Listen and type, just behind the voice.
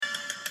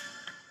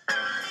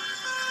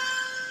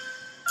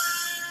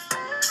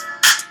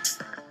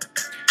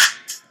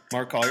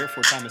Mark Collier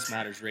for Thomas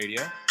Matters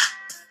Radio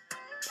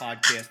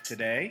podcast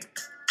today.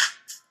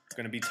 I'm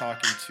going to be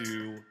talking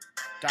to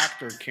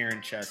Dr.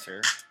 Karen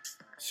Chesser,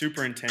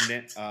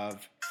 Superintendent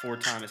of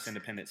Fort Thomas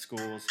Independent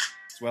Schools,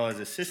 as well as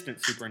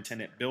Assistant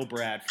Superintendent Bill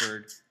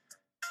Bradford.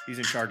 He's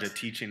in charge of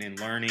teaching and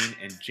learning,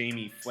 and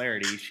Jamie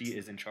Flaherty, she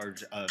is in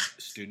charge of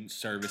student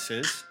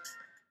services.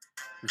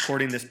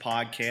 Recording this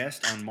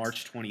podcast on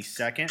March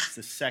 22nd. It's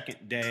the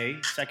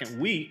second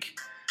week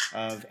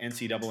of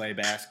NCAA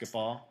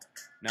basketball.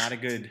 Not a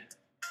good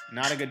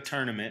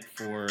tournament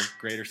for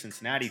Greater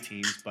Cincinnati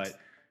teams, but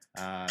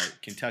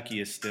Kentucky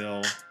is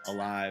still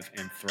alive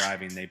and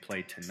thriving. They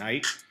play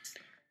tonight.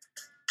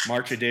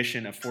 March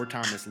edition of Fort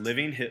Thomas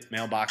Living hit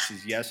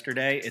mailboxes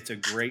yesterday. It's a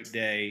great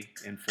day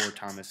in Fort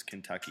Thomas,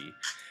 Kentucky.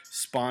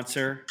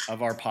 Sponsor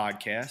of our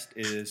podcast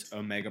is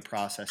Omega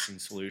Processing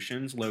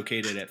Solutions,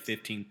 located at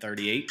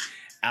 1538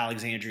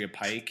 Alexandria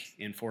Pike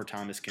in Fort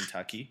Thomas,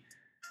 Kentucky.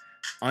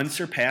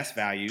 Unsurpassed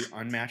value,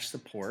 unmatched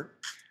support.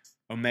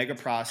 Omega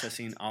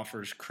Processing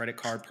offers credit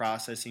card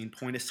processing,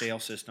 point-of-sale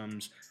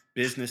systems,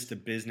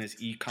 business-to-business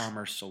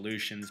e-commerce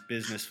solutions,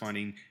 business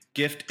funding,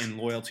 gift and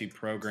loyalty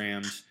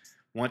programs.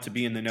 Want to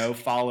be in the know?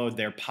 Follow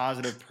their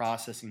positive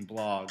processing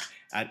blog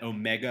at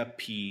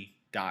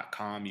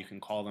omegap.com. You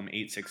can call them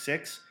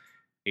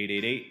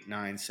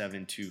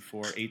 866-888-9724,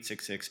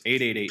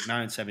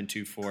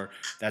 866-888-9724.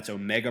 That's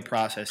Omega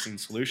Processing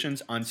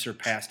Solutions,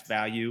 unsurpassed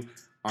value,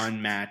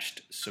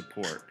 unmatched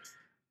support.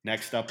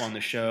 Next up on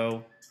the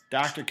show,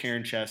 Dr.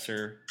 Karen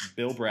Chesser,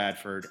 Bill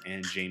Bradford,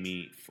 and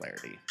Jamie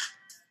Flaherty.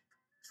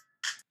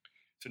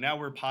 So now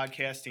we're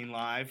podcasting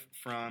live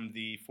from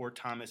the Fort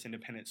Thomas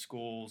Independent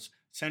Schools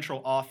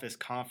Central Office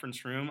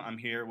Conference Room. I'm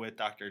here with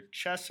Dr.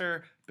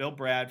 Chesser, Bill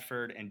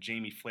Bradford, and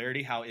Jamie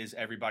Flaherty. How is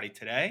everybody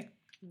today?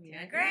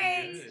 Yeah,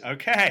 great.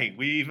 Okay,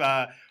 we've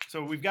got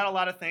a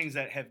lot of things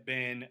that have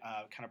been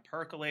kind of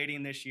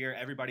percolating this year.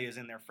 Everybody is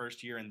in their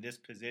first year in this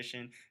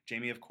position.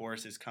 Jamie, of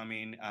course, is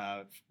coming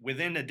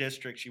within the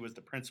district. She was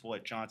the principal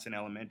at Johnson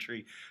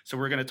Elementary. So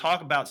we're going to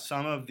talk about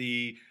some of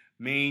the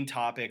main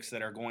topics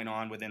that are going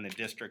on within the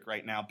district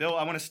right now. Bill,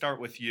 I want to start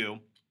with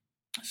you.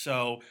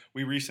 So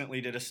we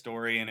recently did a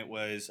story, and it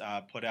was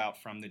put out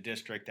from the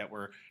district that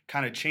we're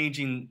kind of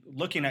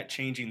looking at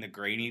changing the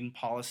grading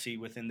policy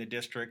within the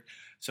district.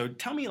 So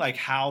tell me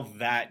how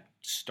that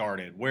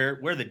started,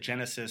 where the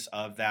genesis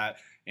of that,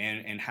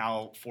 and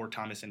how Fort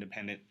Thomas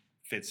Independent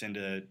fits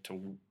into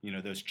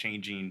those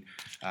changing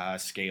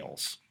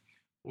scales.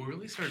 We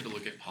really started to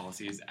look at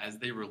policies as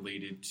they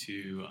related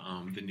to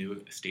the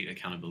new state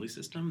accountability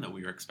system that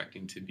we are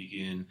expecting to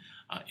begin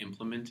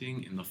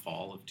implementing in the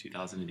fall of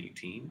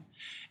 2018.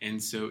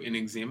 And so in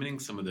examining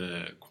some of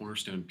the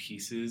cornerstone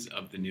pieces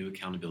of the new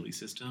accountability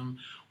system,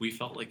 we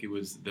felt like it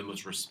was the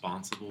most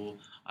responsible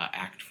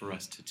act for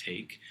us to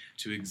take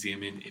to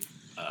examine if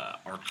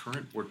our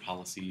current board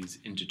policies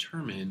and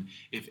determine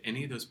if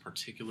any of those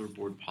particular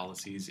board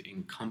policies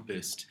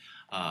encompassed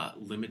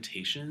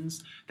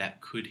limitations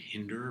that could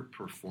hinder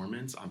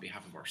performance on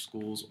behalf of our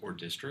schools or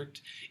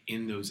district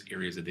in those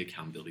areas of the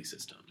accountability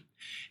system.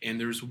 And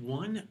there's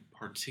one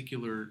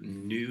particular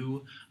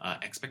new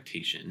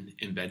expectation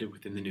embedded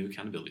within the new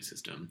accountability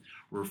system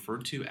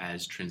referred to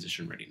as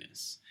transition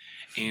readiness.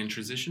 And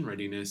transition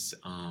readiness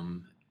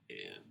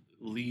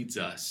leads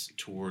us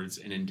towards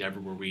an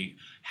endeavor where we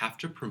have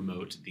to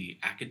promote the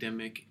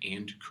academic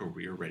and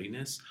career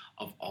readiness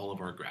of all of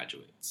our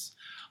graduates.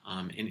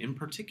 And in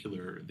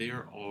particular,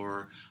 there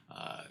are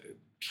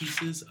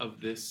pieces of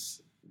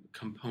this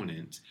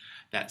component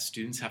that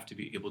students have to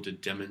be able to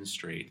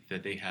demonstrate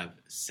that they have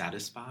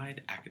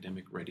satisfied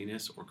academic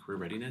readiness or career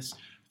readiness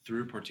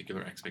through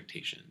particular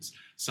expectations,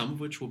 some of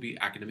which will be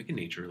academic in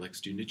nature, like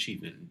student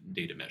achievement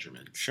data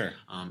measurements. Sure.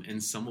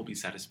 And some will be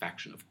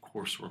satisfaction of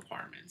course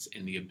requirements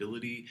and the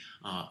ability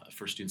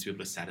for students to be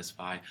able to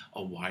satisfy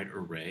a wide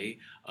array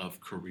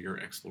of career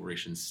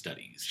exploration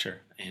studies.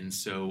 Sure. And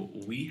so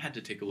we had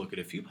to take a look at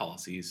a few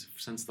policies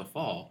since the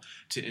fall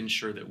to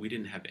ensure that we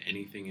didn't have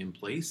anything in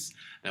place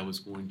that was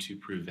going to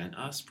prevent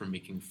us from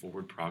making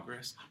forward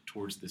progress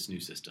towards this new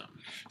system.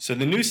 So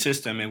the new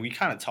system, and we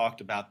kind of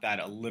talked about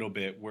that a little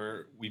bit,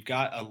 where we've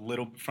got a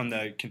little from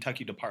the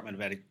Kentucky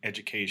Department of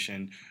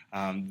Education.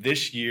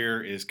 This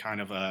year is kind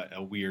of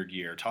a weird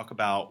year. Talk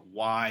about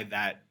why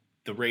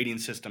the rating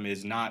system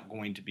is not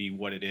going to be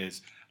what it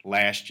is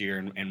last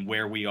year and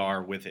where we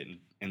are with it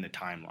in the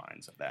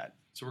timelines of that.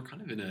 So we're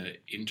kind of in an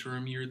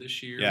interim year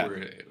this year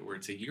where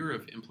it's a year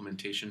of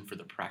implementation for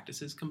the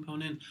practices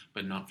component,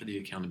 but not for the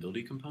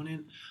accountability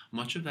component.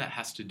 Much of that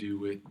has to do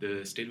with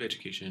the State of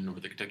Education or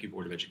the Kentucky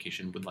Board of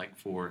Education would like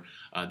for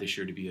this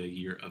year to be a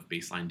year of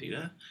baseline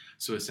data.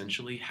 So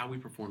essentially how we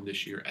perform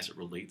this year as it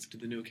relates to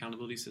the new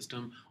accountability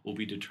system will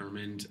be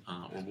determined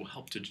or will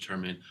help to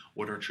determine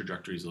what our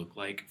trajectories look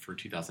like for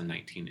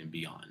 2019 and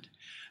beyond.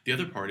 The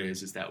other part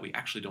is that we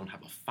actually don't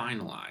have a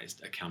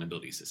finalized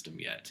accountability system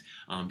yet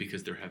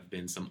because there have been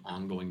been some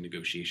ongoing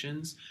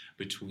negotiations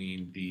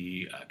between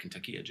the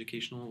Kentucky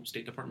Educational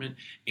State Department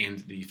and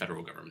the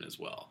federal government as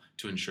well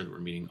to ensure that we're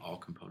meeting all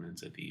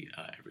components of the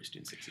Every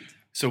Student Succeeds.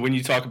 So when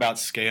you talk about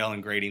scale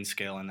and grading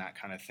scale and that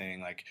kind of thing,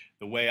 like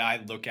the way I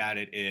look at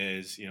it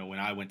is, when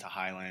I went to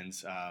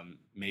Highlands,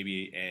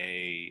 maybe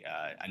a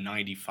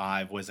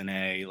 95 was an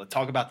A. Let's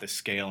talk about the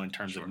scale in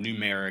terms of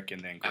numeric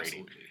and then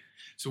grading. Absolutely.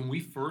 So when we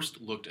first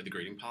looked at the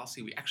grading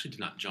policy, we actually did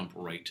not jump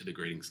right to the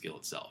grading scale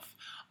itself.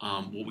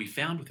 What we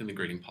found within the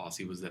grading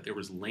policy was that there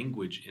was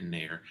language in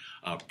there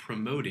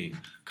promoting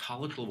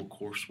college-level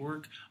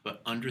coursework,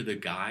 but under the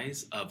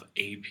guise of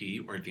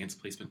AP or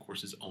advanced placement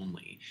courses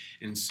only.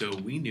 And so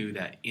we knew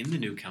that in the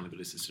new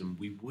accountability system,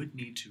 we would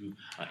need to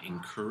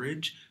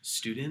encourage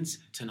students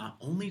to not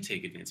only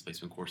take advanced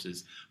placement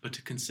courses, but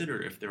to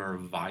consider if there are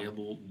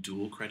viable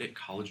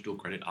college dual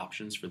credit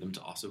options for them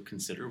to also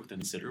consider within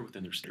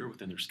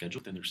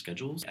their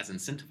schedules as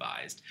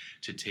incentivized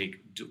to take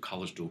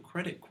college dual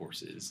credit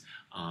courses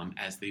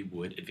as they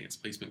would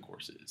advanced placement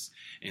courses.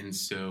 And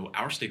so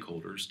our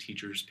stakeholders,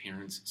 teachers,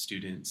 parents,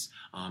 students,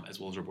 as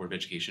well as our Board of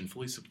Education,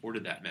 fully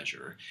supported that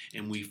measure.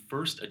 And we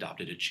first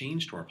adopted a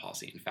change to our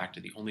policy. In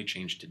fact, the only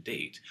change to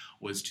date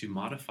was to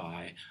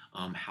modify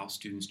how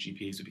students'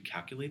 GPAs would be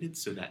calculated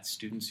so that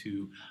students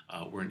who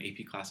were in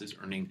AP classes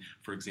earning,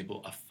 for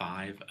example, a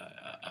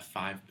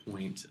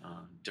 5-point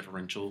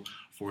differential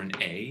for an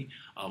A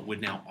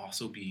would now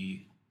also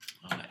be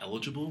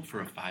eligible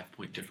for a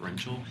 5-point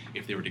differential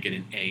if they were to get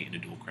an A in a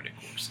dual credit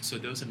course. So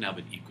those have now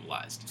been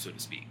equalized, so to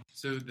speak.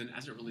 So then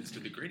as it relates to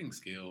the grading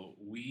scale,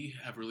 we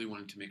have really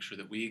wanted to make sure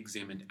that we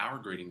examined our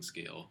grading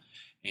scale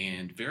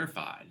and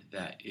verified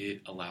that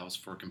it allows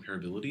for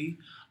comparability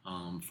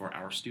for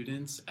our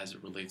students as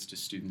it relates to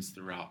students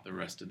throughout the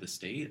rest of the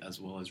state, as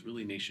well as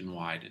really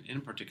nationwide, and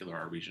in particular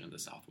our region of the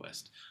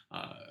Southwest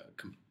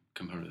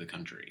component of the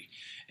country.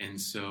 And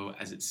so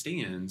as it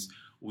stands,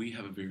 we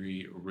have a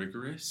very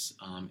rigorous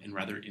and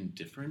rather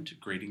indifferent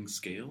grading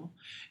scale.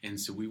 And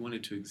so we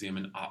wanted to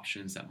examine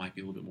options that might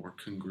be a little bit more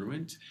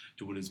congruent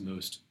to what is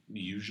most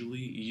usually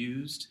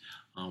used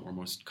or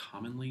most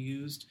commonly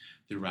used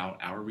throughout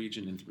our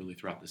region and really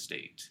throughout the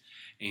state.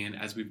 And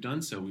as we've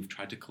done so, we've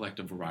tried to collect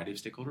a variety of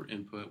stakeholder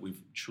input.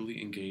 We've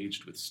truly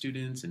engaged with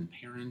students and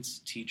parents,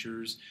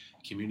 teachers,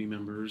 community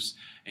members,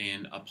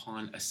 and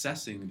upon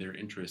assessing their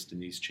interest in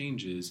these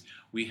changes,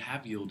 we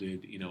have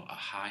yielded, a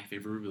high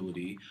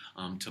favorability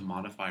to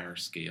modify our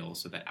scale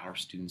so that our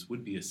students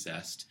would be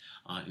assessed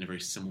in a very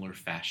similar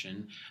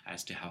fashion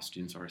as to how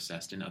students are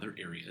assessed in other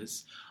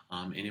areas.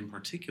 And in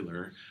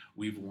particular,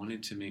 we've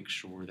wanted to make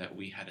sure that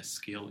we had a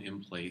scale in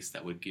place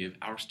that would give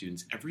our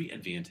students every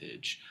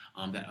advantage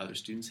that other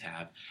students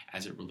have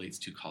as it relates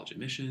to college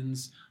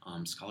admissions,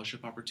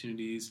 scholarship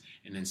opportunities,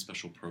 and then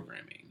special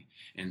programming.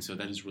 And so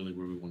that is really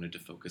where we wanted to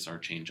focus our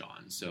change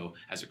on. So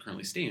as it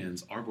currently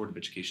stands, our Board of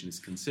Education is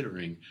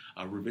considering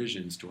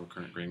revisions to our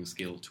current grading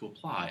scale to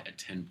apply a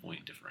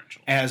 10-point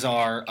differential. As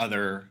are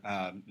other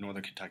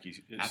Northern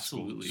Kentucky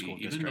Absolutely. school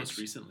Even districts. most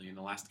recently, in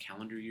the last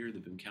calendar year, the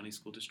Boone County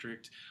School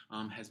District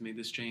has made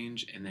this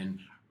change, and then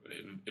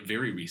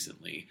very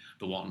recently,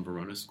 the Walton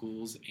Verona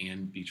schools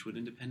and Beechwood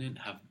Independent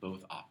have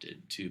both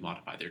opted to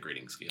modify their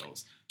grading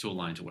scales to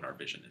align to what our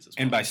vision is as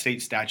well. And by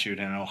state statute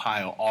in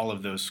Ohio, all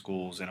of those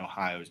schools in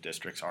Ohio's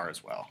districts are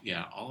as well.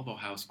 Yeah, all of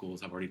Ohio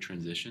schools have already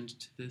transitioned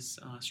to this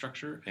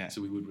structure, Yeah.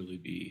 So we would really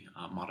be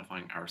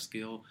modifying our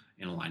scale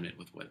in alignment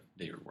with what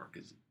their work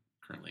is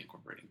currently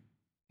incorporating.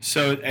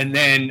 So, and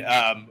then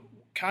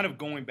kind of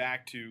going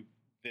back to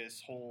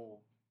this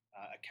whole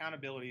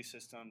accountability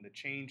system, the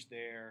change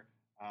there,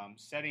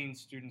 setting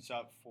students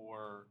up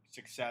for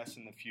success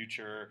in the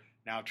future,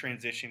 now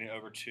transitioning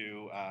over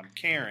to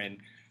Karen.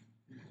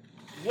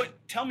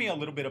 Tell me a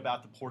little bit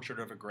about the Portrait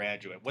of a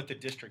Graduate, what the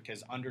district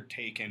has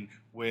undertaken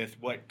with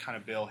what kind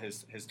of Bill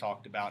has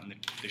talked about and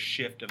the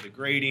shift of the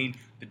grading,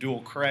 the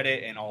dual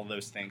credit, and all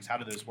those things. How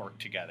do those work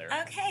together?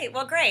 Okay,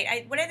 well,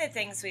 great. One of the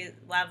things we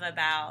love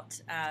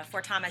about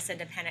Fort Thomas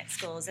Independent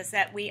Schools is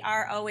that we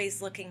are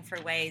always looking for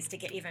ways to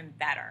get even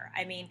better.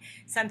 I mean,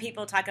 some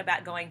people talk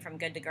about going from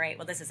good to great.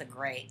 Well, this is a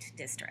great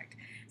district.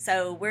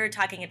 So we're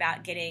talking about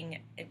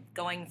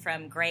going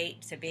from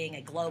great to being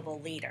a global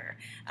leader,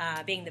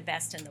 being the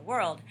best in the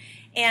world.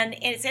 And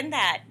it's in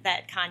that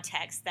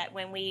context that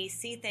when we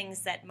see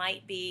things that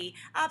might be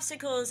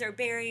obstacles or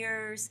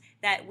barriers,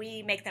 that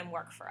we make them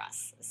work for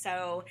us.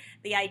 So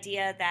the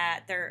idea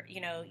that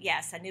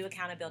yes, a new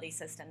accountability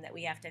system that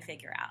we have to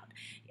figure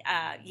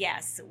out.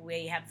 Yes,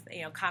 we have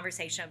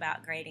conversation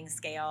about grading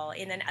scale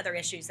and then other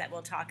issues that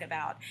we'll talk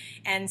about.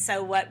 And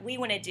so what we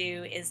want to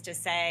do is to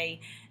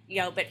say,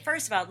 but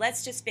first of all,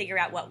 let's just figure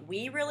out what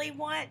we really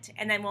want,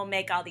 and then we'll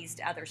make all these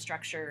other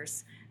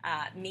structures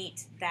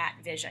meet that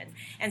vision.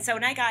 And so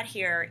when I got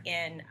here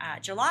in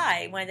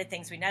July, one of the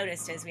things we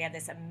noticed is we have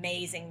this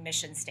amazing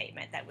mission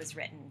statement that was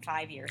written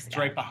 5 years ago. It's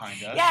right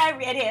behind us. Yeah,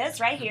 it is,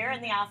 right here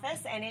in the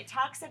office, and it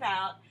talks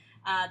about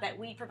that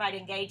we provide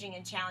engaging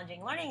and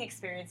challenging learning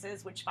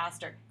experiences which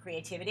foster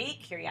creativity,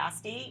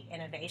 curiosity,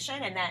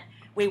 innovation, and that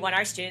we want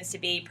our students to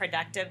be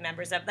productive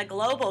members of the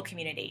global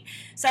community.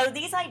 So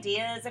these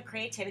ideas of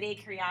creativity,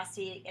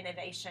 curiosity,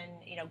 innovation,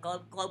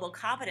 global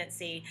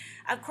competency,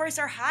 of course,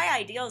 are high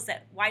ideals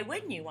that why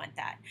wouldn't you want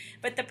that?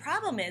 But the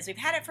problem is we've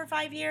had it for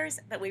 5 years,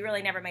 but we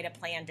really never made a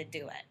plan to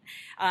do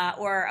it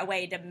or a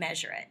way to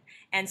measure it.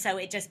 And so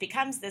it just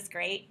becomes this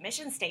great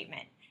mission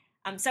statement.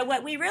 So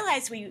what we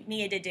realized we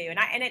needed to do,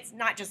 and it's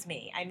not just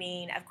me. I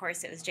mean, of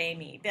course, it was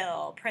Jamie,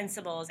 Bill,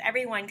 principals,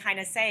 everyone kind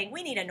of saying,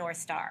 we need a North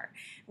Star.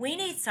 We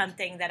need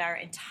something that our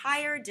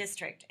entire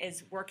district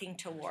is working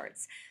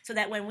towards so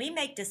that when we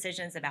make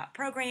decisions about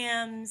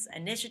programs,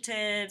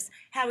 initiatives,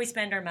 how we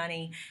spend our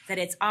money, that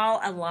it's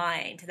all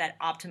aligned to that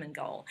optimum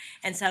goal.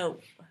 And so,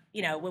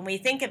 when we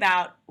think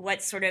about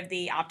what's sort of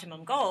the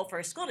optimum goal for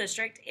a school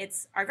district,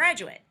 it's our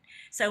graduate.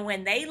 So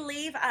when they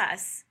leave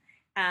us,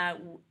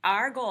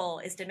 our goal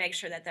is to make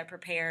sure that they're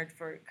prepared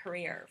for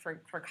career,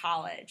 for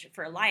college,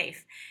 for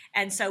life.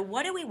 And so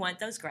what do we want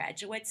those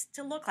graduates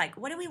to look like?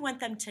 What do we want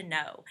them to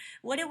know?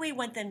 What do we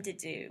want them to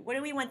do? What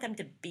do we want them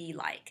to be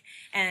like?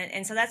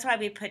 And so that's why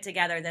we put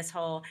together this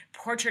whole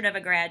portrait of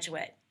a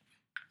graduate.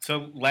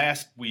 So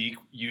last week,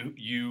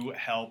 you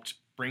helped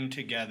bring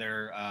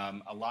together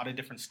a lot of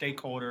different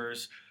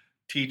stakeholders,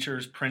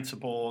 teachers,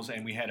 principals,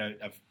 and we had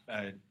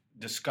a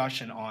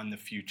discussion on the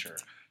future.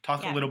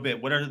 Talk a little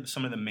bit, what are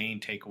some of the main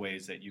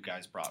takeaways that you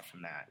guys brought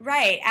from that?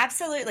 Right,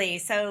 absolutely.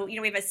 So, we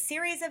have a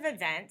series of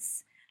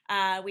events.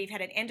 We've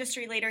had an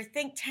industry leader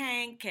think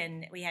tank,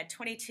 and we had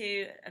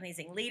 22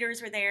 amazing leaders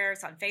were there.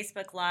 It's on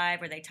Facebook Live,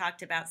 where they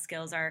talked about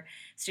skills our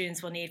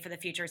students will need for the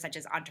future, such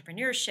as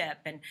entrepreneurship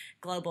and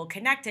global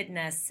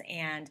connectedness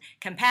and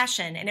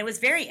compassion. And it was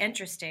very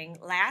interesting.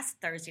 Last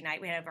Thursday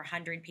night, we had over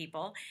 100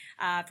 people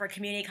for a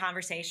community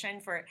conversation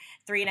for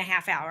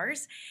 3.5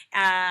 hours,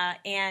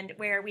 and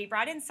where we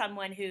brought in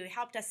someone who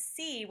helped us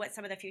see what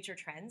some of the future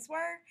trends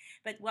were.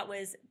 But what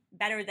was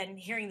better than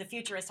hearing the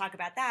futurists talk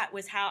about that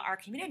was how our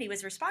community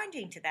was responding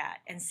to that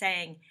and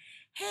saying,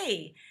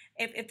 hey,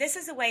 if this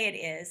is the way it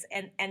is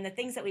and the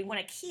things that we want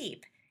to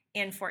keep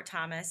in Fort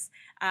Thomas,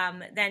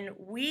 then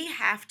we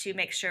have to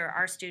make sure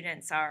our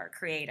students are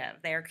creative,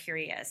 they're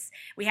curious.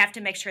 We have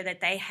to make sure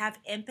that they have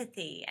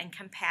empathy and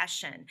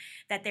compassion,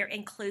 that they're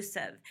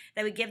inclusive,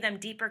 that we give them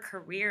deeper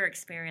career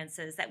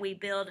experiences, that we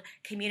build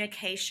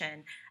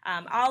communication,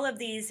 all of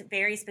these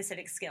very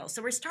specific skills.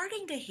 So we're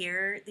starting to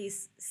hear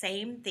these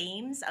same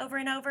themes over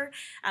and over.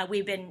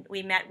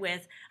 We met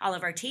with all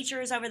of our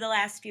teachers over the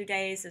last few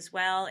days as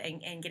well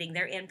and getting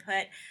their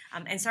input.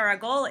 And so our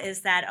goal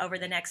is that over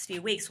the next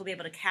few weeks, we'll be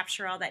able to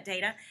capture all that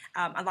data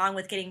along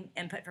with getting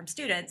input from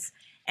students,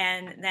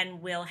 and then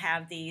we'll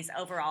have these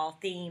overall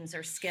themes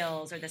or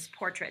skills or this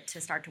portrait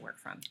to start to work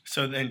from.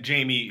 So then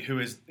Jamie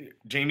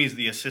is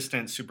the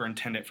Assistant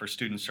Superintendent for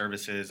Student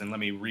Services, and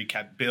let me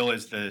recap, Bill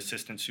is the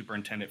Assistant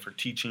Superintendent for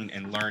Teaching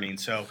and Learning.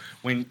 So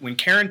when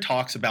Karen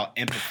talks about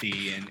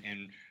empathy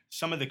and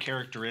some of the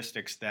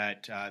characteristics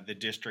that the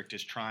district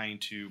is trying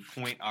to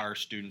point our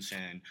students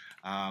in,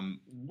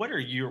 what are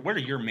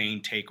your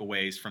main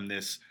takeaways from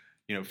this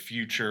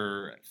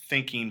future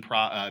thinking,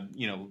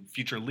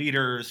 future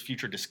leaders,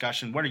 future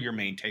discussion? What are your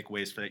main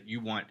takeaways that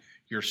you want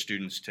your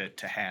students to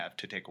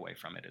take away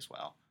from it as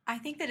well? I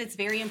think that it's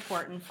very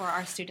important for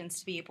our students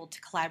to be able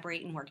to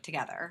collaborate and work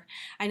together.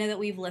 I know that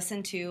we've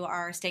listened to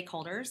our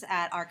stakeholders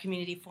at our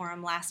community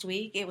forum last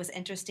week. It was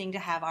interesting to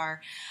have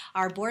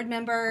our board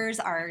members,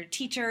 our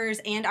teachers,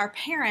 and our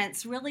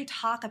parents really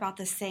talk about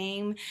the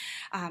same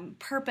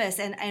purpose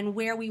and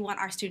where we want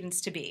our students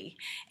to be.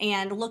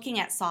 And looking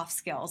at soft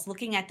skills,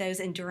 looking at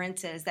those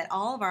endurances that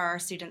all of our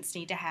students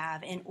need to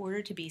have in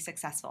order to be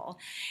successful.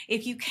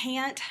 If you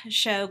can't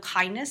show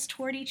kindness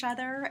toward each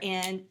other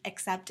and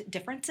accept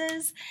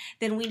differences,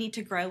 then we need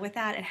to grow with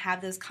that and have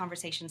those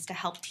conversations to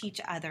help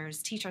teach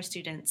others, teach our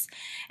students,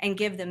 and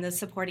give them those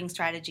supporting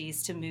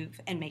strategies to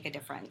move and make a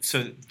difference.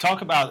 So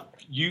talk about,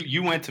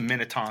 you went to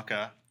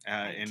Minnetonka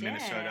in did.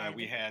 Minnesota.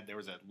 There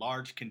was a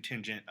large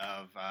contingent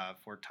of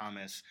Fort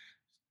Thomas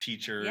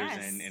teachers.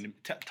 Yes. And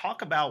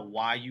talk about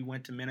why you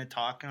went to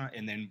Minnetonka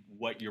and then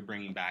what you're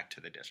bringing back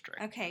to the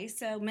district. Okay,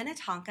 so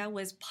Minnetonka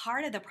was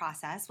part of the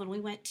process when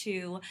we went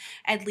to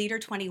Ed Leader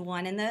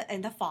 21 in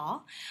the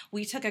fall.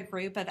 We took a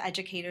group of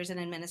educators and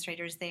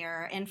administrators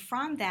there, and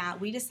from that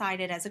we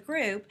decided as a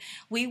group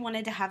we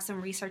wanted to have some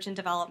research and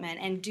development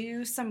and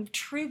do some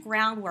true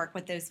groundwork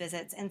with those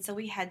visits. And so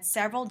we had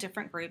several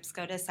different groups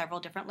go to several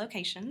different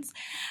locations.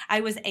 I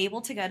was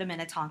able to go to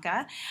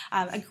Minnetonka,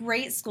 a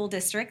great school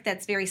district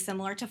that's very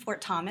similar to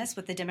Fort Thomas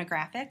with the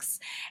demographics,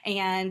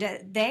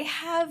 and they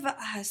have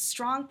a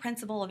strong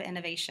principle of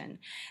innovation.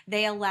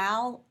 They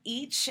allow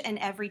each and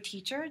every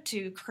teacher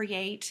to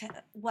create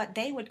what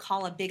they would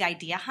call a big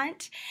idea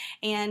hunt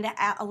and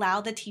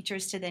allow the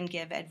teachers to then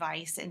give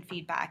advice and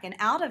feedback. And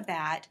out of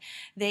that,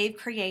 they've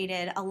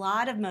created a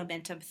lot of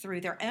momentum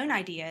through their own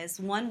ideas.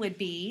 One would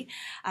be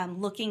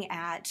looking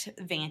at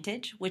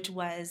Vantage, which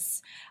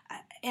was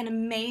an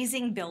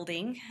amazing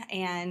building,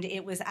 and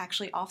it was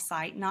actually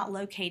off-site, not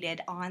located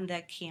on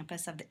the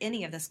campus of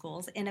any of the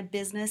schools, in a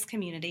business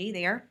community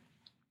there.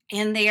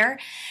 In there,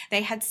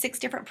 they had 6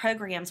 different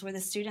programs where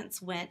the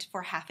students went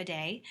for half a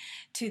day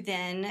to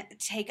then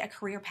take a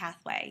career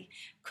pathway.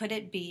 Could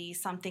it be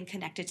something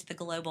connected to the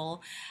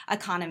global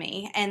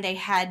economy? And they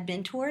had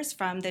mentors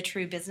from the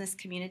true business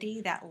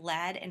community that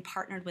led and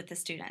partnered with the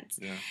students.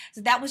 Yeah.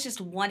 So that was just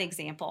one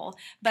example.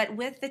 But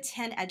with the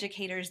 10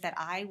 educators that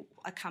I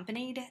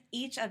accompanied,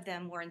 each of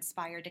them were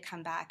inspired to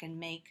come back and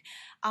make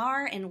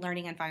our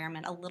learning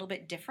environment a little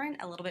bit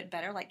different, a little bit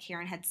better, like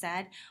Karen had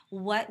said.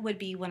 What would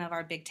be one of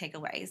our big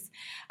takeaways?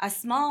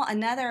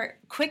 Another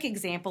quick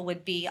example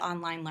would be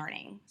online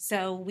learning.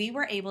 So we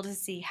were able to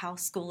see how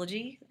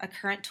Schoology, a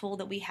current tool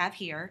that we have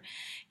here,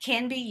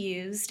 can be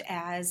used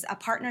as a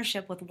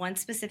partnership with one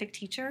specific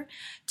teacher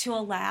to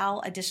allow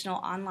additional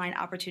online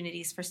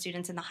opportunities for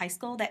students in the high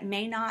school that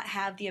may not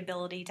have the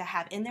ability to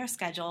have in their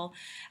schedule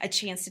a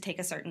chance to take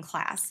a certain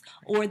class,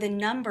 or the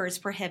numbers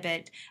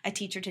prohibit a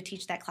teacher to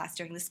teach that class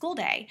during the school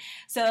day.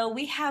 So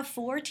we have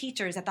 4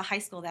 teachers at the high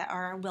school that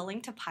are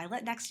willing to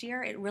pilot next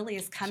year. It really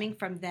is coming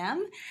from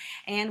them,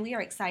 and we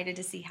are excited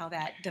to see how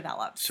that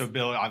develops. So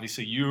Bill,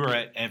 obviously you were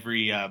at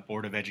every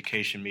Board of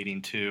Education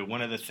meeting too.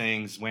 One of the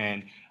things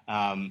when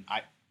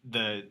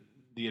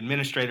the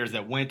administrators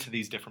that went to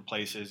these different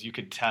places, you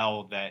could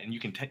tell that, and you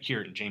can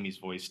hear it in Jamie's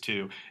voice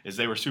too, is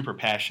they were super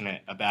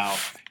passionate about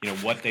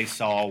what they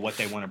saw, what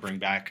they want to bring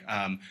back.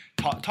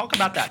 Talk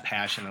about that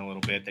passion a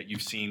little bit that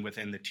you've seen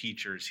within the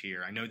teachers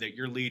here. I know that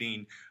you're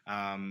leading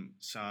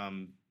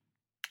some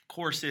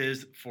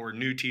courses for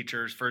new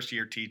teachers,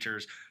 first-year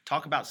teachers.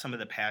 Talk about some of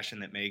the passion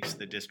that makes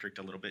the district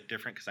a little bit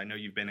different, because I know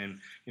you've been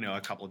in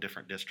a couple of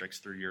different districts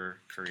through your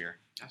career.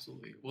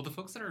 Absolutely. Well, the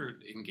folks that are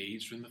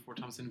engaged in the Fort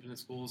Thomas Independent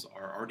Schools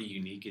are already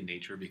unique in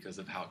nature because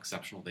of how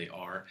exceptional they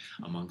are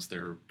amongst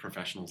their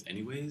professionals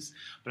anyways.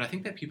 But I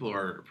think that people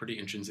are pretty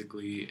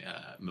intrinsically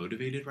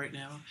motivated right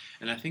now.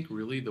 And I think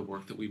really the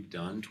work that we've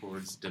done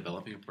towards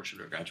developing a portrait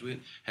of a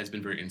graduate has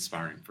been very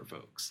inspiring for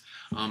folks.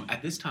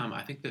 At this time,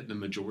 I think that the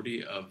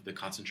majority of the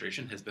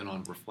concentration has been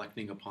on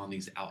reflecting upon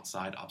these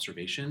outside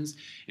observations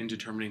and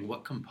determining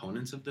what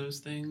components of those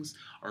things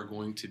are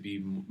going to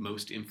be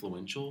most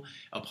influential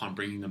upon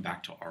bringing them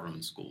back to our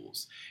own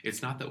schools.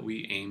 It's not that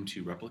we aim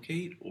to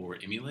replicate or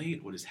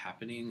emulate what is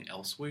happening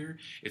elsewhere.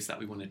 It's that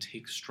we want to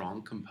take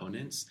strong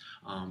components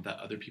that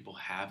other people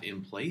have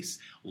in place,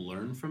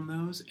 learn from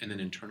those, and then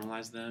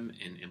internalize them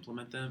and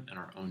implement them in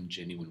our own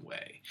genuine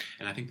way.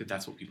 And I think that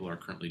that's what people are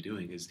currently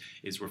doing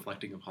is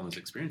reflecting upon those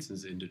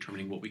experiences and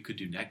determining what we could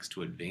do next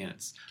to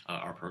advance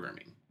our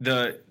programming.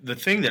 The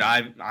thing that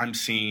I'm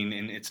seeing,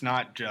 and it's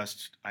not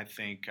just, I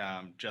think,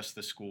 just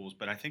the schools,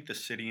 but I think the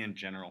city in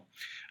general.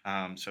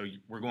 So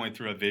we're going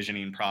through a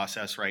visioning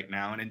process right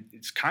now, and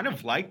it's kind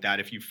of like that.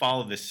 If you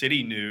follow the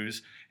city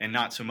news and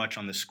not so much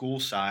on the school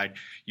side,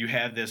 you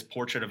have this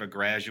portrait of a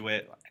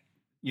graduate,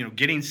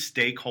 getting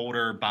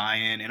stakeholder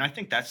buy-in, and I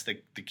think that's the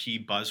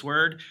key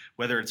buzzword,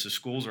 whether it's the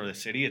schools or the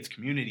city, it's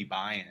community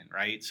buy-in,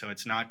 right? So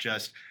it's not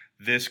just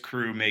this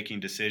crew making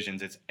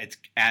decisions, it's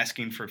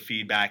asking for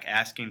feedback,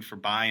 asking for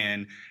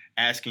buy-in,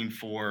 asking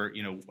for,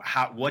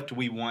 what do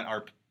we want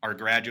our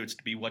graduates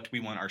to be, what do we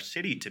want our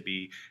city to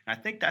be? And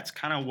I think that's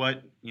kind of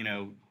what,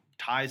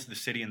 ties the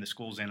city and the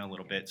schools in a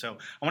little bit. So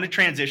I want to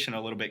transition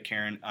a little bit,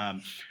 Karen.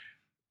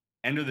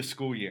 End of the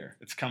school year,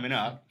 it's coming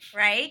up.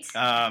 Right.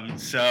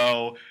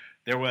 So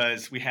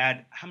we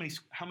had, how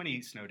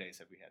many snow days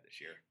have we had this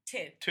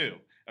year? 2.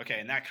 Okay,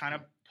 and that kind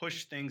of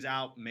pushed things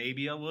out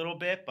maybe a little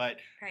bit, but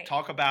right.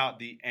 Talk about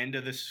the end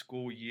of the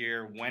school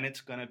year, when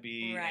it's going to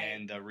be, right.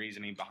 and the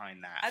reasoning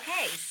behind that.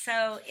 Okay,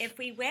 so if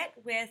we went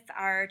with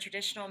our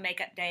traditional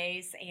makeup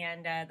days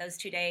and those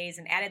 2 days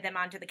and added them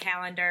onto the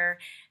calendar,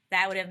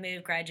 that would have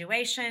moved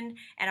graduation,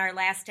 and our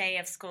last day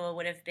of school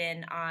would have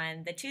been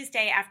on the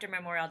Tuesday after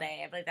Memorial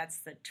Day. I believe that's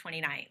the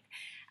 29th.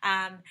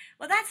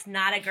 Well, that's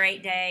not a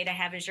great day to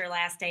have as your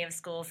last day of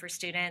school for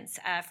students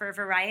for a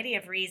variety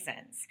of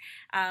reasons.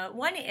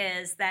 One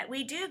is that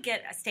we do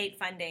get a state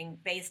funding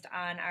based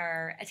on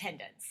our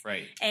attendance.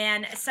 Right.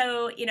 And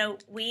so,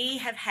 we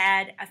have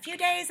had a few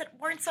days that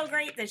weren't so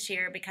great this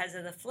year because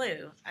of the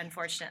flu,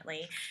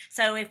 unfortunately.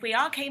 So if we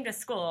all came to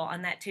school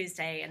on that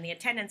Tuesday and the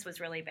attendance was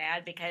really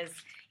bad because,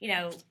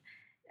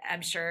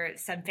 I'm sure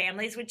some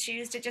families would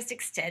choose to just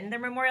extend their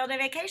Memorial Day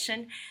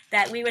vacation,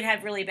 that we would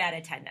have really bad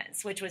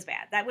attendance, which was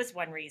bad. That was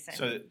one reason.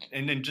 So,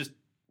 and then just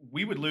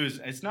we would lose.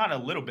 It's not a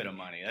little bit of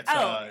money. That's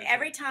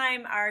every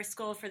time our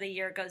school for the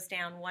year goes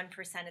down 1%,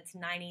 it's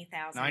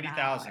 $90,000.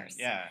 $90,000.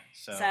 Yeah.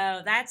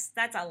 So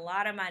that's a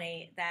lot of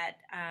money. That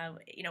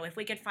if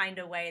we could find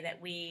a way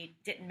that we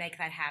didn't make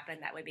that happen,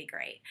 that would be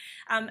great.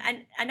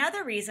 And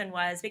another reason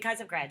was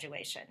because of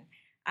graduation.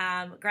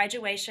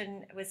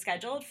 Graduation was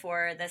scheduled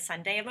for the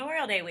Sunday of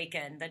Memorial Day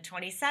weekend, the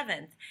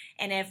 27th.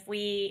 And if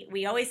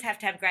we always have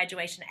to have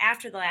graduation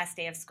after the last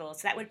day of school,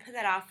 so that would put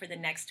that off for the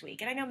next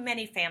week. And I know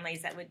many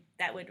families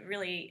that would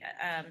really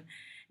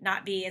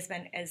not be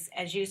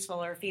as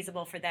useful or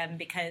feasible for them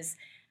because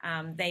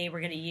they were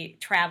going to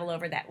travel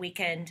over that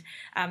weekend.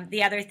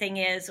 The other thing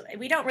is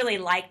we don't really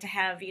like to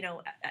have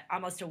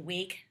almost a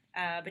week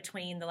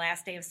between the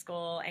last day of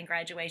school and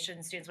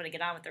graduation. Students want to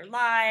get on with their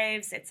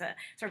lives. It's a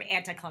sort of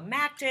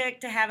anticlimactic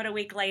to have it a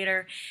week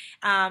later.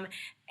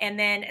 And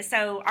then,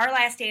 so our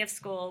last day of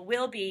school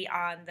will be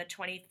on the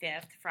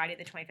 25th, Friday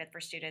the 25th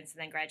for students,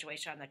 and then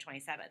graduation on the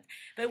 27th.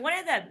 But one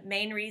of the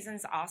main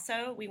reasons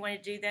also we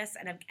want to do this,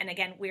 and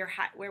again, we're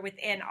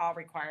within all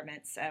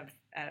requirements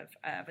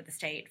of the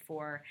state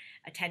for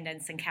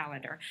attendance and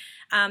calendar,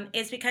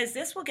 is because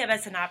this will give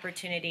us an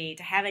opportunity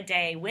to have a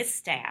day with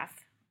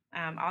staff,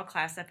 all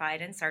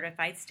classified and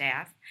certified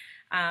staff,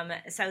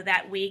 so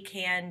that we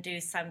can do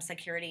some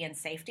security and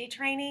safety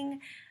training,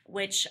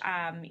 which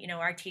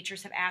our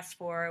teachers have asked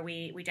for.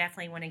 We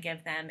definitely want to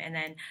give them, and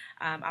then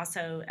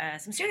also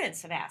some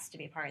students have asked to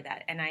be a part of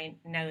that. And I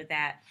know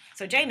that.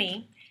 So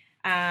Jamie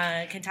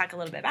can talk a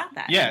little bit about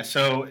that. Yeah.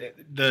 So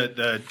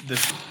the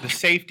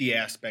safety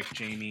aspect,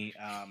 Jamie.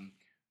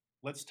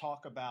 Let's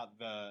talk about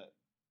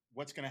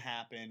what's going to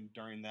happen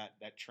during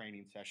that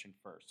training session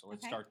first. So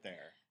let's start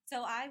there.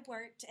 So I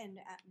worked and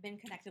been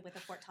connected with the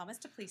Fort Thomas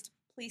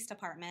Police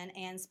Department,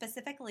 and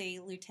specifically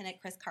Lieutenant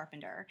Chris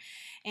Carpenter.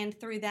 And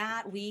through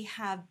that, we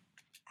have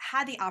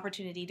had the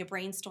opportunity to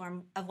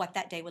brainstorm of what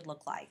that day would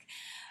look like.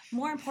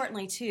 More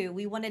importantly, too,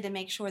 we wanted to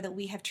make sure that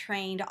we have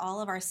trained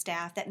all of our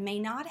staff that may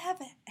not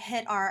have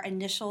hit our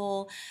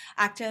initial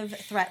active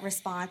threat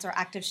response or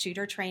active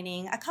shooter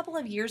training a couple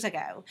of years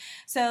ago.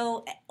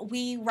 So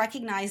we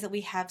recognize that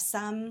we have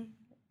some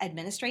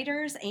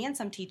administrators and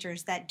some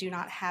teachers that do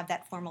not have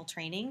that formal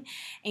training,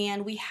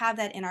 and we have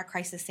that in our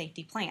crisis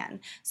safety plan.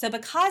 So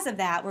because of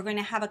that, we're going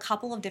to have a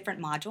couple of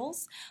different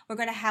modules. We're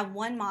going to have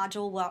one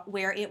module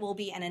where it will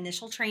be an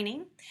initial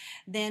training.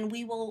 Then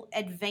we will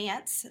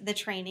advance the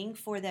training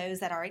for those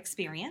that are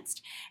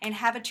experienced and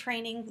have a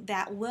training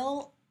that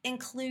will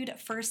include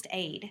first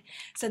aid.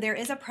 So there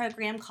is a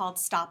program called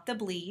Stop the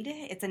Bleed.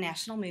 It's a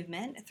national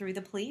movement through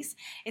the police.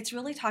 It's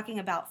really talking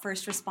about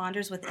first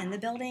responders within the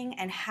building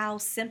and how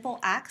simple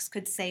acts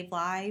could save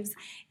lives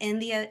in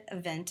the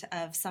event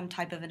of some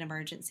type of an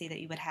emergency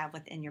that you would have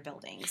within your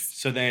buildings.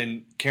 So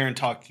then Karen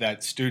talked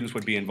that students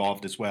would be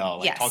involved as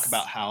well. Yes. Talk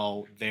about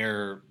how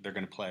they're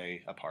going to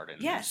play a part in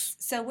this. Yes.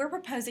 So we're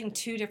proposing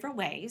two different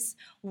ways.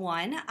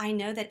 One, I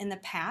know that in the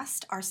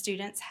past our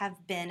students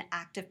have been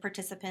active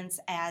participants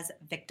as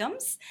victims.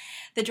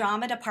 The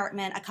drama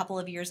department a couple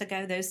of years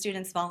ago, those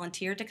students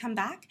volunteered to come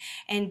back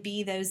and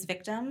be those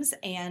victims,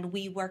 and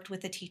we worked with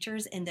the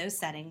teachers in those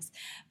settings.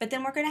 But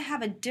then we're going to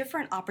have a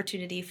different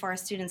opportunity for our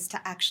students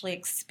to actually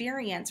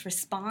experience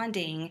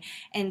responding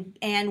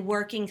and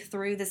working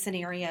through the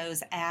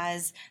scenarios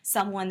as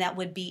someone that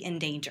would be in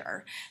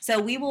danger. So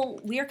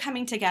we are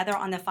coming together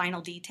on the final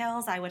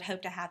details. I would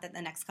hope to have that in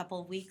the next couple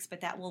of weeks,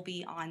 but that will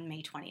be on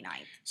May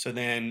 29th. So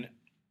then,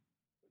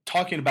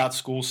 talking about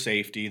school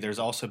safety, there's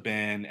also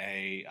been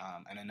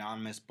an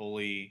anonymous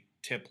bully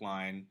tip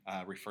line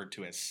referred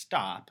to as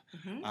STOP.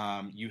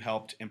 Mm-hmm. You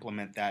helped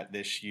implement that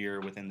this year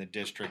within the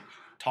district.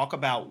 Talk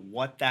about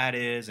what that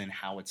is and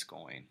how it's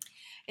going.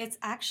 It's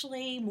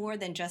actually more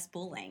than just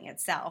bullying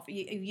itself.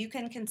 You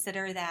can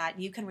consider that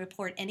you can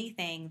report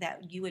anything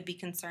that you would be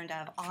concerned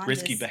of on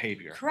risky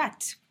behavior.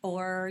 Correct.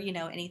 Or,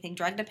 anything,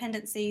 drug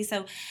dependency.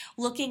 So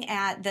looking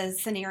at the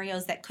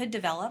scenarios that could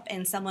develop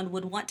and someone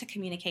would want to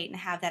communicate and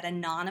have that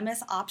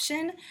anonymous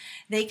option,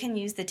 they can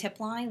use the tip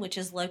line, which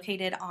is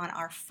located on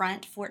our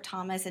front Fort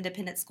Thomas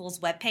Independent Schools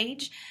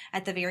webpage.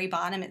 At the very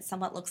bottom, it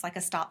somewhat looks like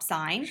a stop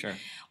sign. Sure.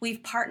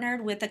 We've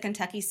partnered with the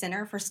Kentucky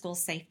Center for School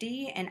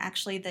Safety, and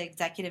actually the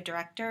executive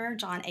director,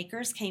 John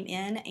Akers, came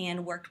in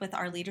and worked with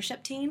our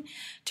leadership team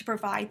to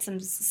provide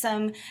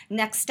some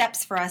next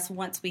steps for us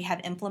once we have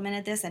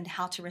implemented this and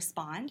how to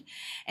respond.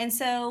 And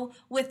so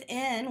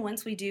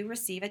once we do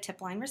receive a tip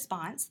line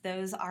response,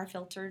 those are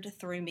filtered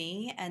through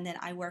me, and then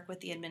I work with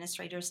the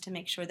administrators to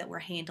make sure that we're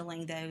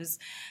handling those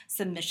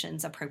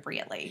submissions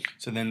appropriately.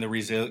 So then the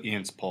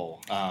resilience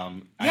poll.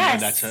 I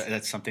Yes. know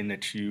that's something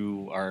that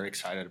you are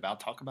excited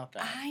about. Talk about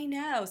that. I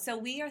know. So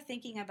we are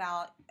thinking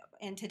about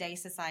in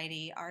today's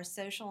society our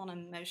social and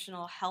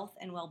emotional health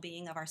and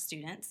well-being of our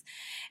students,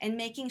 and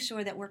making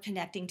sure that we're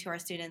connecting to our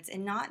students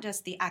in not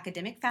just the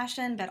academic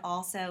fashion, but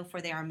also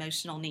for their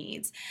emotional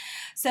needs.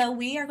 So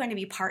we are going to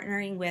be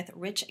partnering with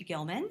Rich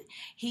Gilman.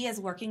 He is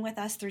working with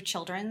us through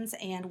Children's,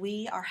 and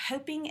we are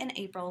hoping in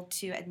April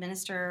to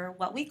administer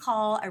what we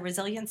call a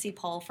resiliency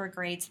poll for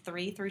grades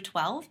 3 through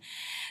 12.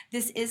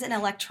 This is an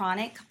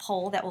electronic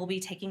poll that will be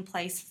taking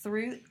place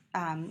through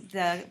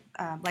the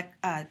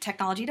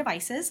technology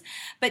devices,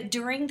 but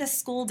during the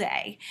school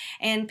day,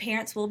 and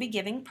parents will be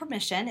giving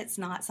permission. It's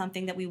not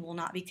something that we will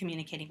not be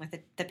communicating with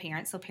the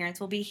parents, so parents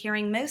will be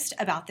hearing most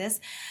about this.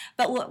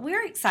 But what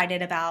we're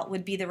excited about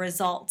would be the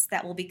results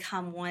that will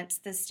become once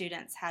the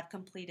students have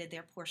completed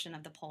their portion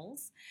of the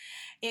polls.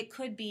 It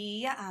could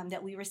be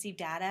that we receive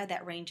data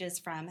that ranges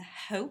from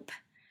hope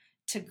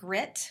to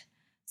grit,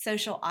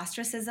 social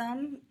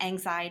ostracism,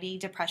 anxiety,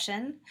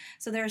 depression.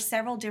 So there are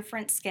several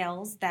different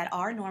scales that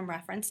are norm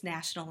referenced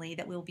nationally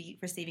that we'll be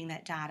receiving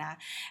that data.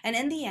 And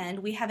in the end,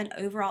 we have an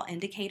overall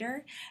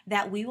indicator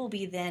that we will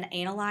be then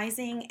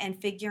analyzing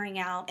and figuring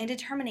out and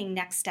determining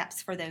next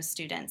steps for those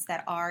students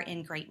that are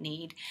in great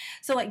need.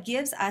 So it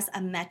gives us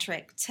a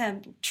metric to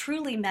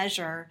truly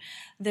measure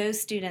those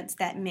students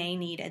that may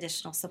need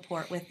additional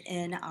support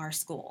within our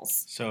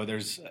schools. So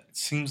it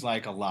seems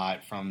like a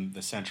lot from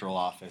the central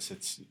office.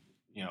 It's,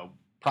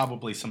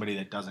 probably somebody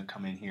that doesn't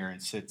come in here and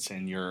sits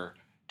in your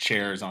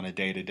chairs on a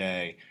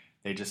day-to-day.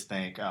 They just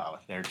think, oh,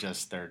 they're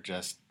just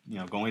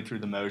going through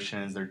the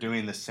motions. They're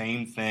doing the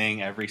same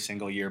thing every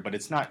single year, but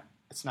it's not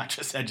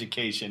just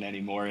education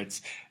anymore.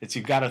 It's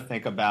you've got to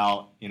think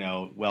about,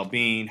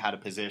 well-being, how to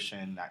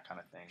position, that kind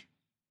of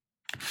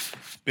thing.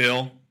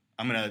 Bill,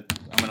 I'm gonna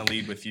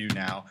lead with you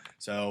now.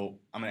 So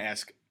I'm gonna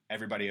ask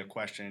everybody a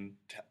question.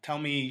 Tell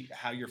me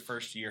how your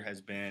first year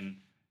has been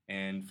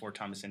in Fort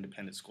Thomas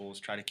Independent Schools.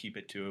 Try to keep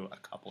it to a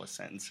couple of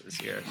sentences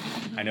here.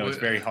 I know it's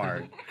very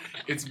hard.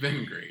 It's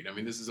been great. I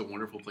mean, this is a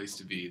wonderful place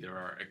to be. There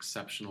are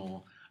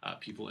exceptional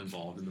people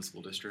involved in the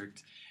school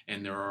district,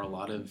 and there are a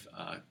lot of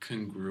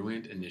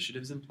congruent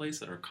initiatives in place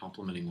that are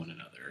complementing one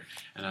another.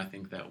 And I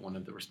think that one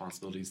of the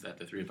responsibilities that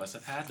the three of us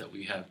have had that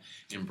we have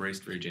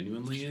embraced very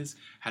genuinely is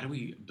how do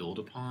we build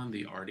upon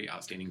the already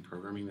outstanding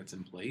programming that's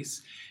in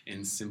place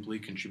and simply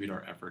contribute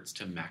our efforts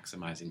to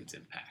maximizing its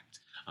impact.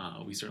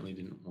 We certainly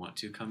didn't want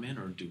to come in,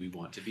 or do we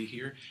want to be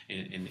here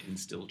and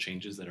instill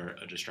changes that are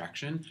a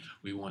distraction.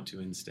 We want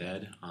to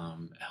instead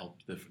help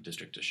the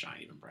district to shine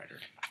even brighter.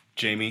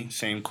 Jamie,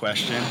 same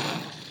question.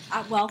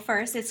 Well,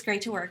 first, it's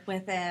great to work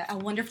with a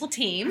wonderful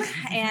team.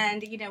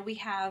 And, we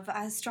have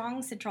a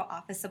strong central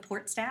office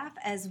support staff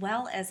as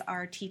well as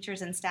our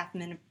teachers and staff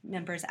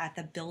members at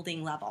the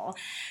building level.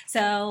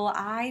 So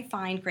I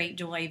find great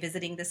joy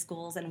visiting the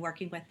schools and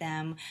working with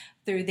them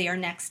through their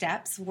next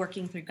steps,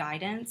 working through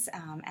guidance,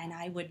 and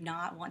I would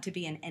not want to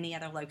be in any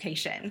other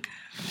location.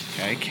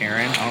 Okay,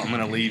 Karen, I'm going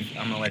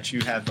to let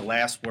you have the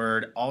last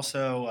word.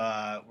 Also,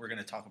 we're going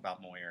to talk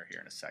about Moyer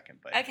here in a second.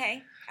 But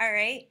okay, all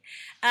right.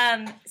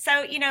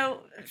 So,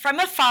 from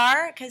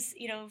afar, because,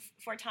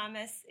 Fort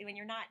Thomas, when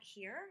you're not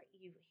here,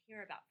 you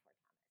hear about Fort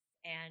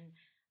Thomas.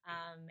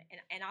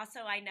 And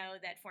also I know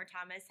that Fort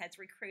Thomas has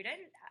recruited,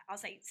 I'll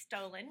say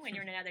stolen when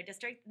you're in another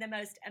district, the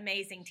most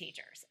amazing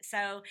teachers.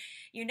 So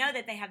you know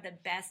that they have the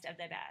best of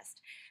the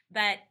best.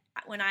 But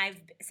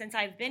since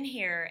I've been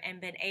here and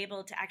been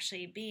able to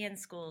actually be in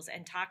schools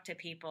and talk to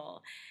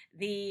people,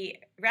 the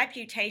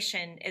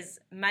reputation is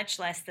much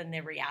less than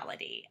the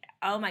reality.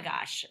 Oh my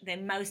gosh, the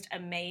most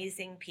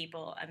amazing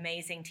people,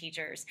 amazing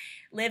teachers.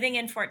 Living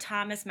in Fort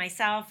Thomas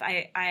myself,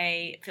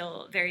 I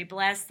feel very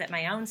blessed that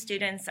my own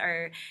students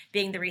are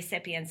being the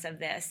recipients of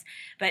this.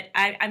 But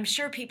I'm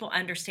sure people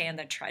understand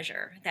the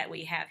treasure that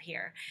we have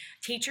here.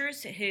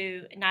 Teachers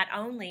who not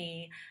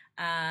only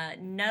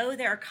know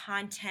their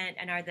content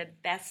and are the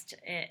best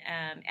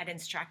at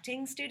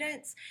instructing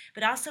students,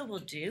 but also will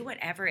do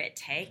whatever it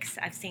takes.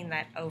 I've seen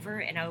that over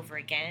and over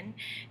again,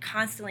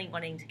 constantly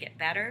wanting to get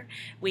better.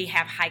 We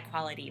have high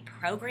quality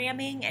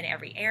programming in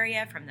every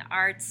area, from the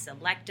arts,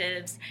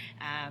 electives,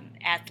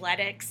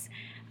 athletics.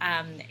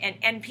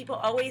 And people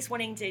always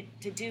wanting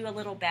to do a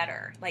little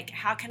better. Like,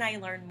 how can I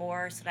learn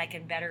more so that I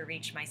can better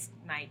reach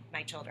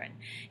my children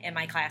in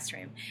my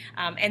classroom?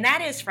 And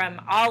that is from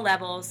all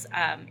levels.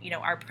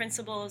 Our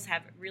principals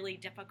have really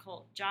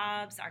difficult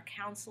jobs, our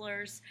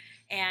counselors,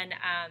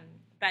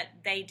 but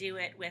they do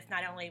it with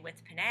not only with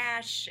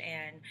panache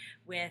and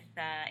with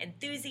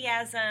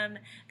enthusiasm,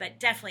 but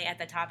definitely at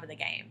the top of the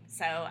game.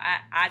 So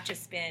I've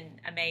just been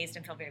amazed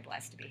and feel very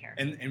blessed to be here.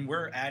 And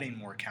we're adding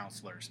more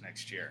counselors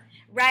next year.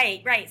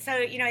 Right. So,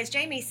 as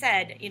Jamie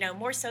said,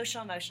 more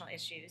social emotional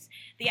issues.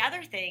 The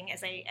other thing,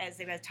 as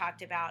they both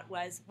talked about,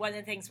 was one of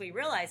the things we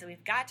realized that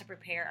we've got to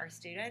prepare our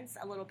students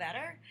a little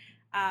better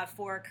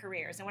for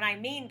careers. And what I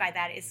mean by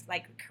that is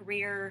like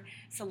career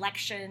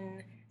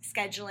selection,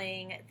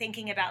 scheduling,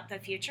 thinking about the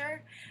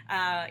future.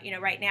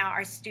 Right now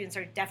our students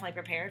are definitely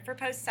prepared for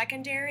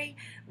post-secondary.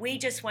 We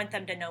just want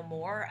them to know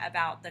more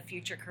about the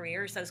future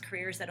careers, those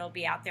careers that will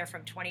be out there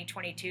from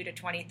 2022 to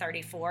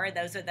 2034.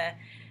 Those are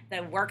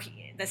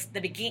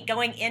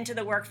going into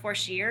the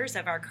workforce years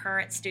of our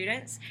current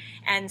students,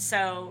 and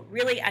so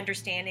really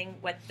understanding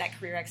what that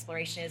career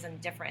exploration is and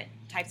different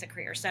types of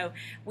careers. So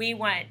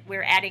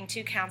we're adding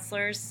 2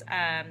 counselors,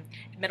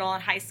 middle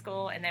and high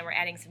school, and then we're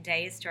adding some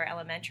days to our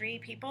elementary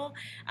people,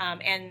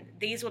 and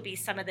these will be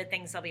some of the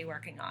things they'll be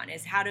working on,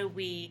 is how do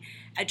we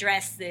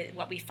address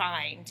what we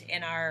find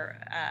in our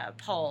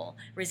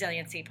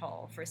resiliency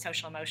poll for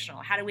social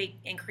emotional. How do we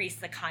increase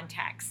the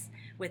contacts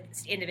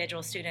with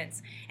individual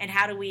students, and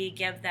how do we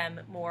give them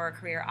more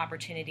career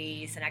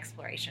opportunities and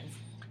explorations?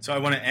 So I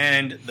want to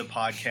end the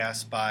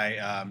podcast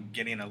by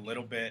getting a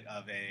little bit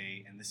of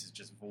and this is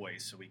just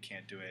voice, so we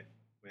can't do it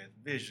with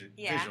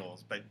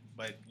visuals, but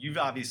you've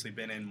obviously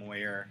been in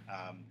Moyer.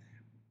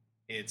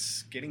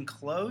 It's getting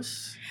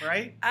close,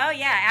 right? Oh,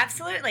 yeah,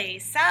 absolutely.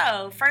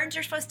 So ferns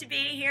are supposed to be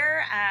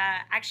here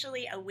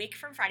actually a week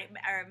from Friday,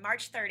 or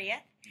March 30th.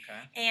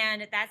 Okay.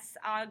 And that's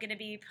all going to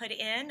be put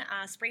in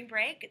spring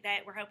break, that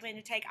we're hoping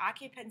to take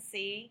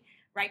occupancy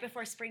right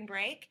before spring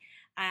break.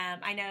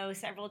 I know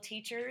several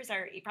teachers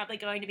are probably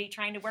going to be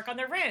trying to work on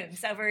their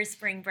rooms over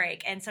spring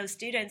break, and so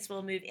students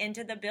will move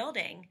into the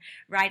building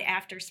right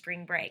after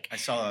spring break. I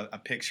saw a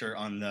picture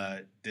on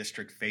the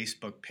district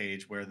Facebook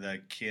page where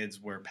the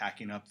kids were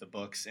packing up the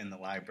books in the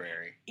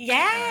library. Yeah,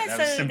 that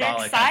was so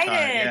symbolic, they're excited.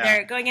 Yeah.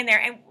 They're going in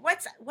there. And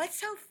what's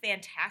so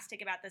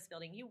fantastic about this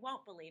building, you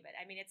won't believe it.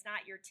 I mean, it's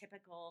not your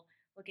typical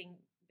looking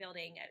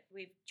building.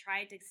 We've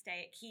tried to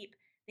keep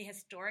the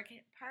historic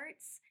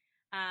parts,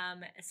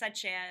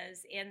 such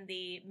as in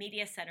the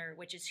media center,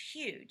 which is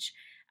huge.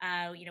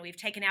 We've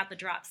taken out the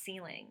drop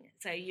ceiling,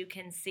 so you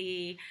can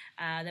see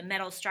the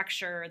metal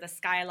structure, the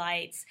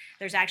skylights.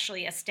 There's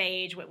actually a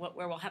stage where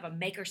we'll have a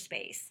maker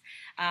space.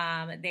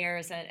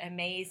 There's an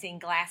amazing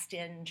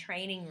glassed-in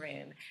training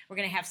room. We're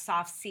going to have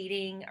soft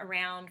seating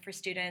around for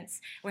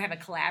students. We'll have a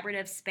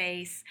collaborative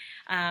space.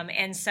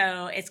 And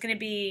so it's going to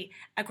be,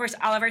 of course,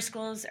 all of our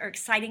schools are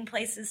exciting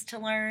places to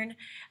learn,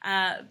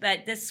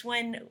 but this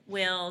one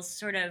will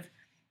sort of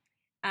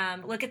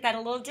look at that a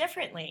little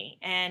differently.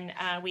 And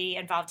we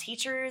involve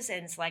teachers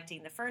in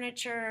selecting the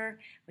furniture.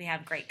 We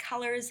have great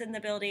colors in the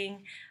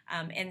building.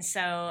 And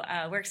so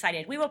we're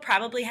excited. We will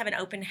probably have an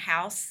open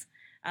house,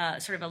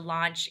 sort of a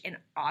launch in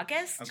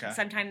August,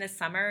 sometime this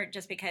summer,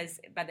 just because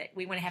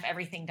we want to have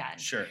everything done.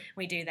 Sure.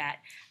 We do that.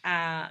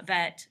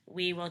 But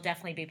we will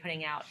definitely be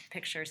putting out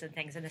pictures and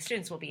things, and the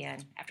students will be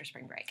in after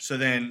spring break. So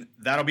then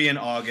that'll be in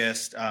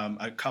August.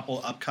 A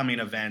couple upcoming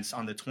events.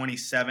 On the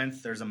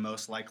 27th, there's a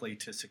Most Likely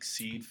to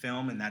Succeed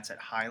film, and that's at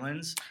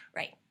Highlands.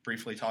 Right.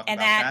 Briefly talk and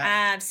about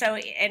that. So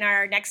in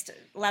our next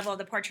level of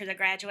the Portrait of the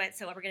Graduate,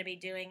 so what we're going to be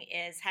doing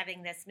is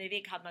having this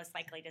movie called Most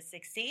Likely to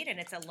Succeed, and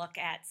it's a look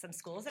at some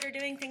schools that are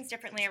doing things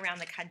differently around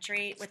the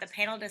country, with a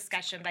panel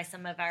discussion by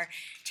some of our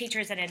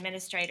teachers and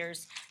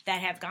administrators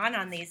that have gone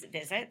on these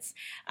visits.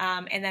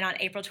 And then on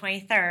April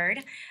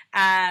 23rd,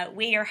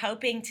 we are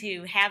hoping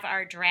to have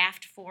our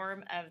draft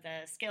form of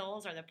the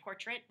skills or the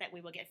portrait that we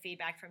will get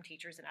feedback from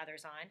teachers and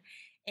others on,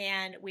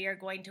 and we are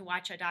going to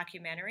watch a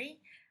documentary.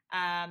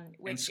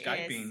 Which and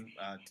Skyping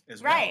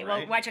as well, right?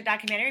 We'll watch a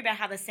documentary about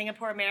how the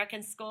Singapore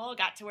American School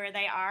got to where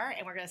they are,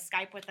 and we're going to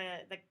Skype with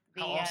the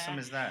how awesome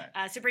is that?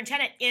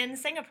 Superintendent in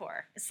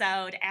Singapore,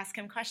 so to ask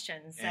him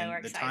questions. So and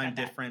we're the excited time about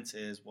that. difference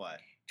is what?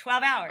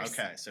 12 hours.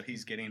 Okay, so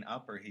he's getting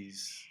up or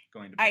he's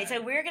going to All bed? right,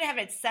 so we're going to have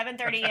it at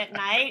 7:30 at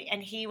night,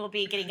 and he will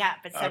be getting up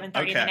at 7:30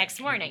 the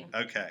next morning.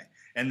 Okay.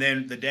 And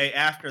then the day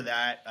after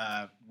that,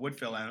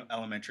 Woodfield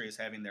Elementary is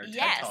having their TED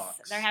Talks.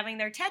 Yes, they're having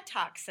their TED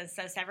Talks. And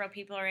so several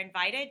people are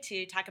invited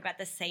to talk about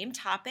the same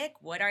topic.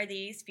 What are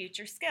these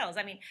future skills?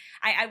 I mean,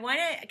 I want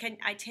to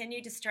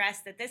continue to stress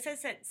that this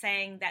isn't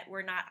saying that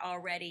we're not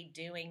already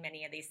doing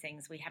many of these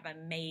things. We have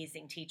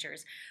amazing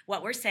teachers.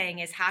 What we're saying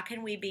is, how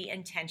can we be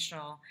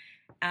intentional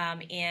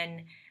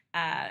in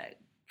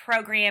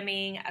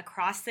programming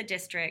across the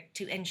district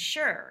to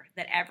ensure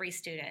that every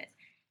student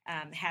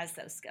has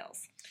those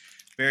skills.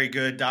 Very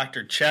good.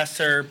 Dr.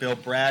 Chesser, Bill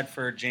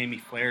Bradford, Jamie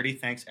Flaherty,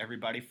 thanks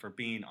everybody for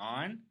being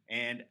on.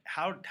 And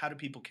how do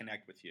people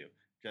connect with you?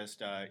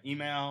 Just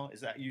email,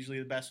 is that usually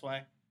the best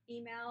way?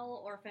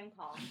 Email or phone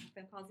call.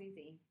 Phone call's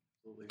easy.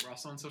 Absolutely. We're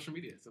also on social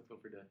media, so feel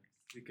free to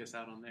seek us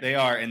out on there. They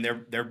are, and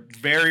they're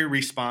very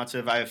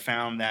responsive. I have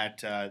found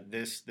that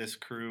this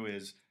crew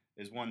is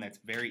one that's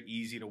very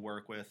easy to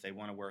work with. They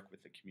want to work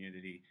with the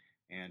community,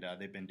 and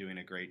they've been doing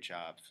a great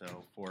job.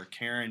 So for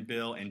Karen,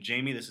 Bill, and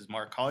Jamie, this is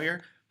Mark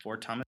Collier for Thomas.